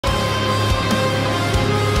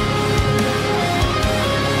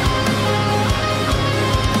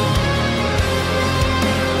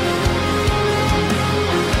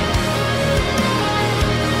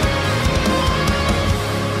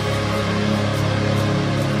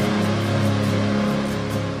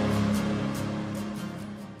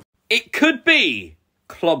be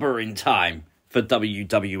clobbering time for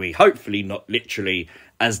WWE. Hopefully not literally,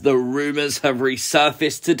 as the rumours have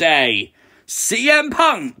resurfaced today. CM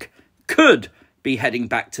Punk could be heading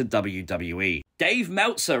back to WWE. Dave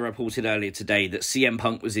Meltzer reported earlier today that CM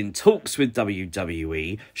Punk was in talks with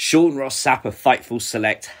WWE. Sean Ross Sapp of Fightful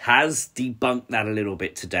Select has debunked that a little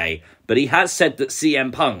bit today, but he has said that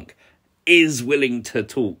CM Punk is willing to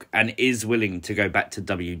talk and is willing to go back to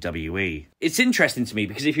WWE. It's interesting to me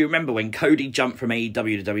because if you remember when Cody jumped from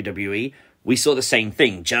AEW to WWE, we saw the same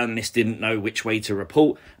thing. Journalists didn't know which way to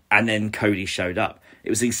report, and then Cody showed up.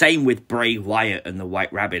 It was the same with Bray Wyatt and the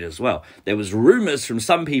White Rabbit as well. There was rumours from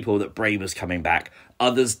some people that Bray was coming back.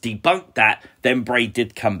 Others debunked that. Then Bray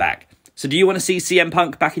did come back. So do you want to see CM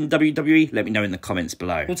Punk back in WWE? Let me know in the comments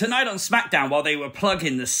below. Well, tonight on SmackDown, while they were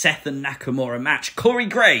plugging the Seth and Nakamura match, Corey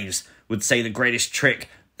Graves would say the greatest trick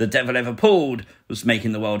the devil ever pulled was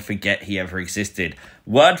making the world forget he ever existed.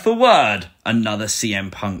 Word for word, another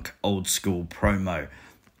CM Punk old school promo.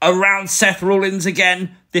 Around Seth Rollins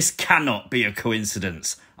again, this cannot be a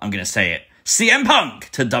coincidence. I'm going to say it. CM Punk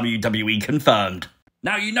to WWE confirmed.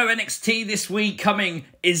 Now, you know NXT this week coming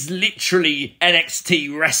is literally NXT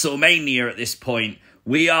WrestleMania at this point.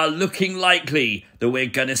 We are looking likely that we're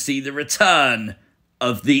going to see the return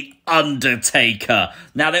of The Undertaker.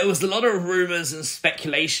 Now, there was a lot of rumours and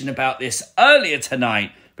speculation about this earlier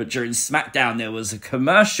tonight, but during SmackDown there was a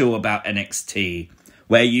commercial about NXT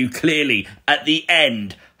where you clearly, at the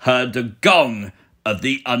end, heard the gong of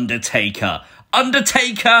The Undertaker.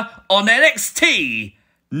 Undertaker on NXT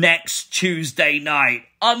next Tuesday night.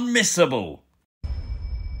 Unmissable.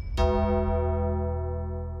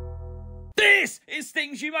 This is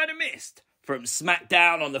things you might have missed from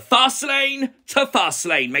SmackDown on the FASTLANE to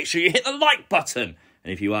FASTLANE. Make sure you hit the like button.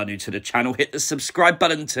 And if you are new to the channel, hit the subscribe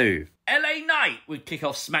button too. LA Knight would kick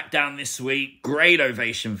off SmackDown this week. Great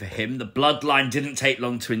ovation for him. The Bloodline didn't take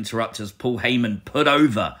long to interrupt as Paul Heyman put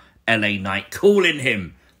over LA Knight, calling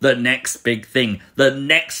him the next big thing, the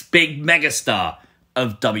next big megastar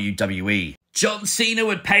of WWE. John Cena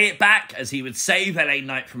would pay it back as he would save LA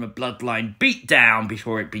Knight from a Bloodline beatdown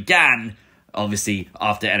before it began. Obviously,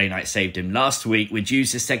 after LA Knight saved him last week, we'd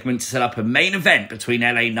use this segment to set up a main event between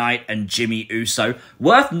LA Knight and Jey Uso.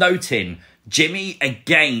 Worth noting, Jimmy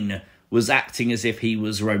again was acting as if he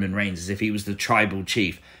was Roman Reigns, as if he was the tribal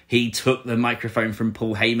chief. He took the microphone from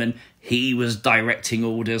Paul Heyman. He was directing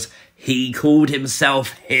orders. He called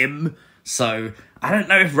himself him. So I don't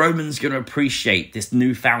know if Roman's going to appreciate this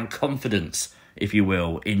newfound confidence, if you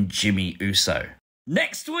will, in Jey Uso.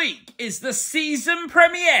 Next week is the season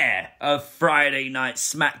premiere of Friday Night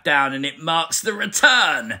SmackDown, and it marks the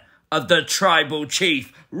return of the tribal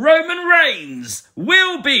chief. Roman Reigns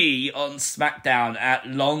will be on SmackDown at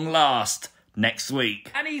long last next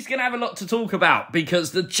week. And he's going to have a lot to talk about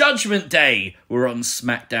because the Judgment Day were on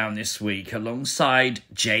SmackDown this week alongside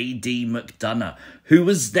JD McDonough, who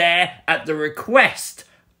was there at the request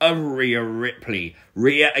of Rhea Ripley.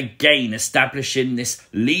 Rhea again establishing this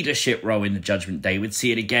leadership role in the Judgment Day. We'd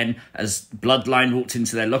see it again as Bloodline walked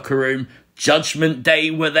into their locker room. Judgment Day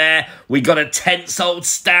were there. We got a tense old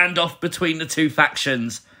standoff between the two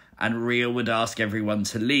factions, and Rhea would ask everyone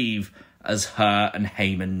to leave as her and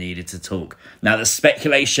Heyman needed to talk. Now the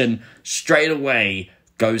speculation straight away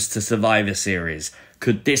goes to Survivor Series.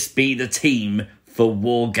 Could this be the team for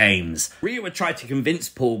WARGAMES? Rhea would try to convince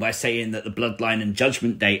Paul by saying that the Bloodline and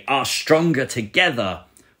Judgment Day are stronger together,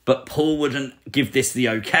 but Paul wouldn't give this the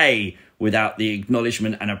okay without the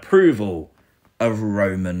acknowledgement and approval of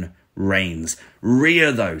Roman Reigns.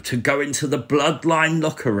 Rhea, though, to go into the Bloodline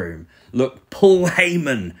locker room, look Paul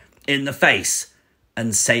Heyman in the face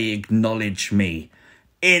and say, "Acknowledge me."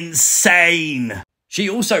 Insane! She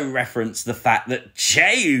also referenced the fact that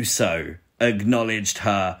Jey Uso acknowledged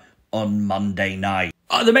her on Monday night.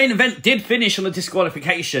 The main event did finish on a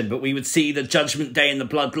disqualification, but we would see the Judgment Day and the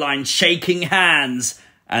Bloodline shaking hands,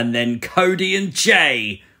 and then Cody and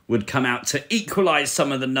Jey would come out to equalise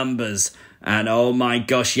some of the numbers. And oh my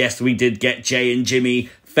gosh, yes, we did get Jey and Jimmy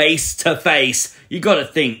face to face. You got to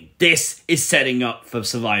think, this is setting up for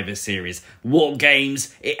Survivor Series.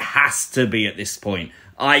 WARGAMES, it has to be at this point.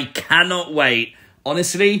 I cannot wait.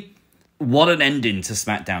 Honestly, what an ending to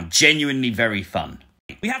SmackDown. Genuinely very fun.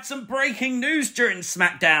 We had some breaking news during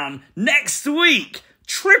SmackDown. Next week,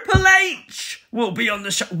 Triple H will be on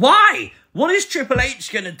the show. Why? What is Triple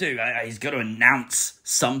H going to do? He's got to announce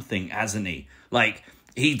something, hasn't he? Like,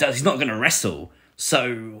 he's not going to wrestle.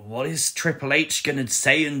 So what is Triple H going to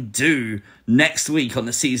say and do next week on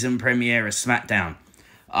the season premiere of SmackDown?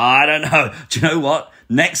 I don't know. Do you know what?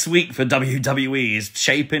 Next week for WWE is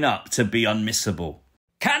shaping up to be unmissable.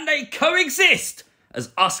 Can they coexist as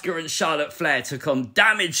Asuka and Charlotte Flair took on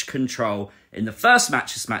Damage Control in the first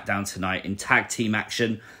match of SmackDown tonight in tag team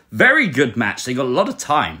action. Very good match. They got a lot of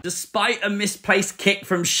time. Despite a misplaced kick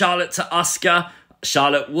from Charlotte to Asuka,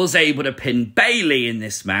 Charlotte was able to pin Bayley in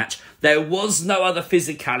this match. There was no other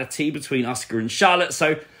physicality between Asuka and Charlotte,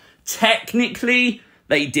 so technically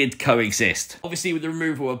they did coexist. Obviously, with the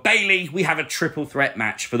removal of Bayley, we have a triple threat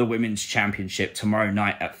match for the Women's Championship tomorrow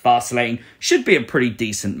night at Fastlane. Should be a pretty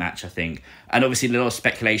decent match, I think. And obviously, a little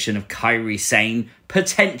speculation of Kairi Sane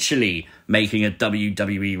potentially making a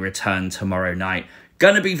WWE return tomorrow night.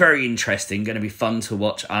 Gonna be very interesting, gonna be fun to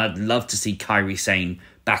watch. I'd love to see Kairi Sane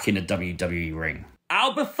back in a WWE ring.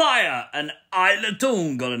 Alba Fire and Isla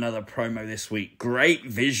Dawn got another promo this week. Great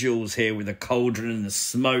visuals here with the cauldron and the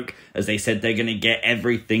smoke, as they said they're going to get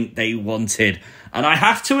everything they wanted. And I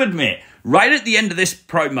have to admit, right at the end of this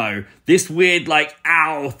promo, this weird, like,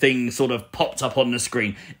 owl thing sort of popped up on the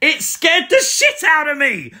screen. It scared the shit out of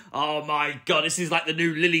me! Oh my god, this is like the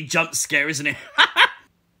new Lily jump scare, isn't it?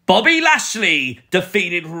 Bobby Lashley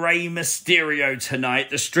defeated Rey Mysterio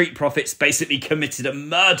tonight. The Street Profits basically committed a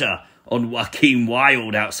murder on Joaquin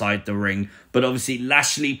Wilde outside the ring. But obviously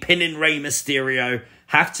Lashley pinning Rey Mysterio.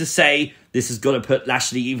 Have to say, this has got to put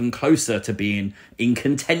Lashley even closer to being in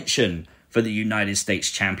contention for the United States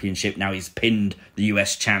Championship. Now he's pinned the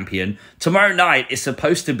US Champion. Tomorrow night is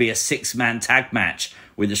supposed to be a 6-man tag match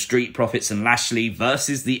with the Street Profits and Lashley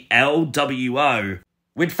versus the LWO.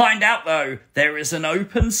 We'd find out, though, there is an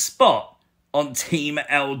open spot on Team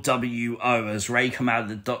LWO as Ray come out of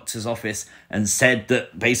the doctor's office and said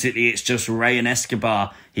that basically it's just Ray and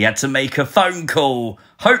Escobar. He had to make a phone call.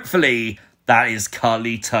 Hopefully that is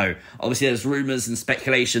Carlito. Obviously there's rumours and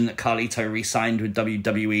speculation that Carlito re-signed with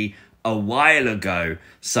WWE a while ago.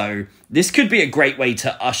 So this could be a great way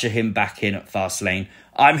to usher him back in at Fastlane.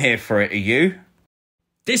 I'm here for it, are you?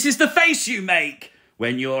 This is the face you make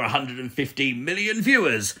when your 150 million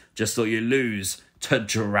viewers just saw you lose to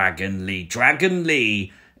Dragon Lee. Dragon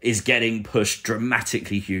Lee is getting pushed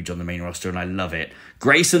dramatically huge on the main roster, and I love it.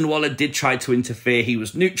 Grayson Waller did try to interfere. He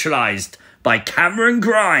was neutralized by Cameron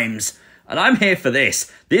Grimes, and I'm here for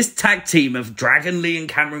this. This tag team of Dragon Lee and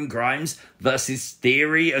Cameron Grimes versus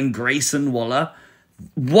Theory and Grayson Waller.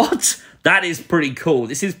 What? That is pretty cool.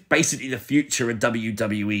 This is basically the future of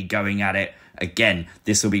WWE going at it. Again,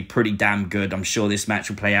 this will be pretty damn good. I'm sure this match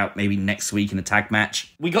will play out maybe next week in a tag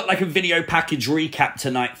match. We got like a video package recap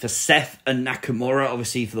tonight for Seth and Nakamura,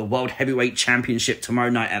 obviously for the World Heavyweight Championship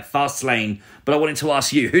tomorrow night at Fastlane. But I wanted to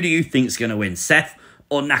ask you, who do you think is going to win, Seth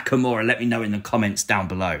or Nakamura? Let me know in the comments down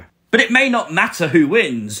below. But it may not matter who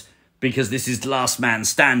wins, because this is the last man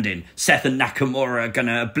standing. Seth and Nakamura are going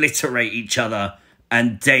to obliterate each other,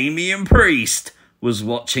 and Damian Priest was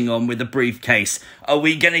watching on with a briefcase. Are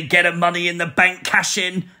we going to get a Money in the Bank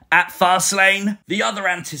cash-in at Fastlane? The other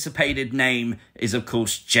anticipated name is, of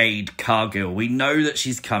course, Jade Cargill. We know that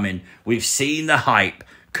she's coming. We've seen the hype.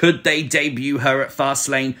 Could they debut her at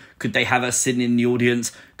Fastlane? Could they have her sitting in the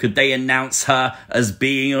audience? Could they announce her as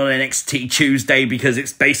being on NXT Tuesday because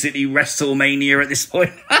it's basically WrestleMania at this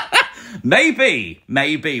point? Maybe.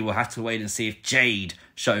 We'll have to wait and see if Jade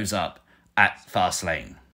shows up at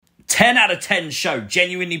Fastlane. 10 out of 10 show.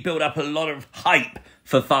 Genuinely build up a lot of hype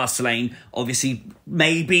for Fastlane. Obviously,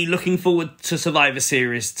 maybe looking forward to Survivor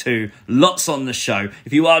Series 2. Lots on the show.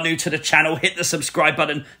 If you are new to the channel, hit the subscribe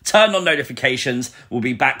button. Turn on notifications. We'll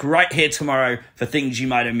be back right here tomorrow for things you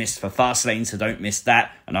might have missed for Fastlane, so don't miss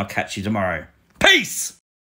that. And I'll catch you tomorrow. Peace!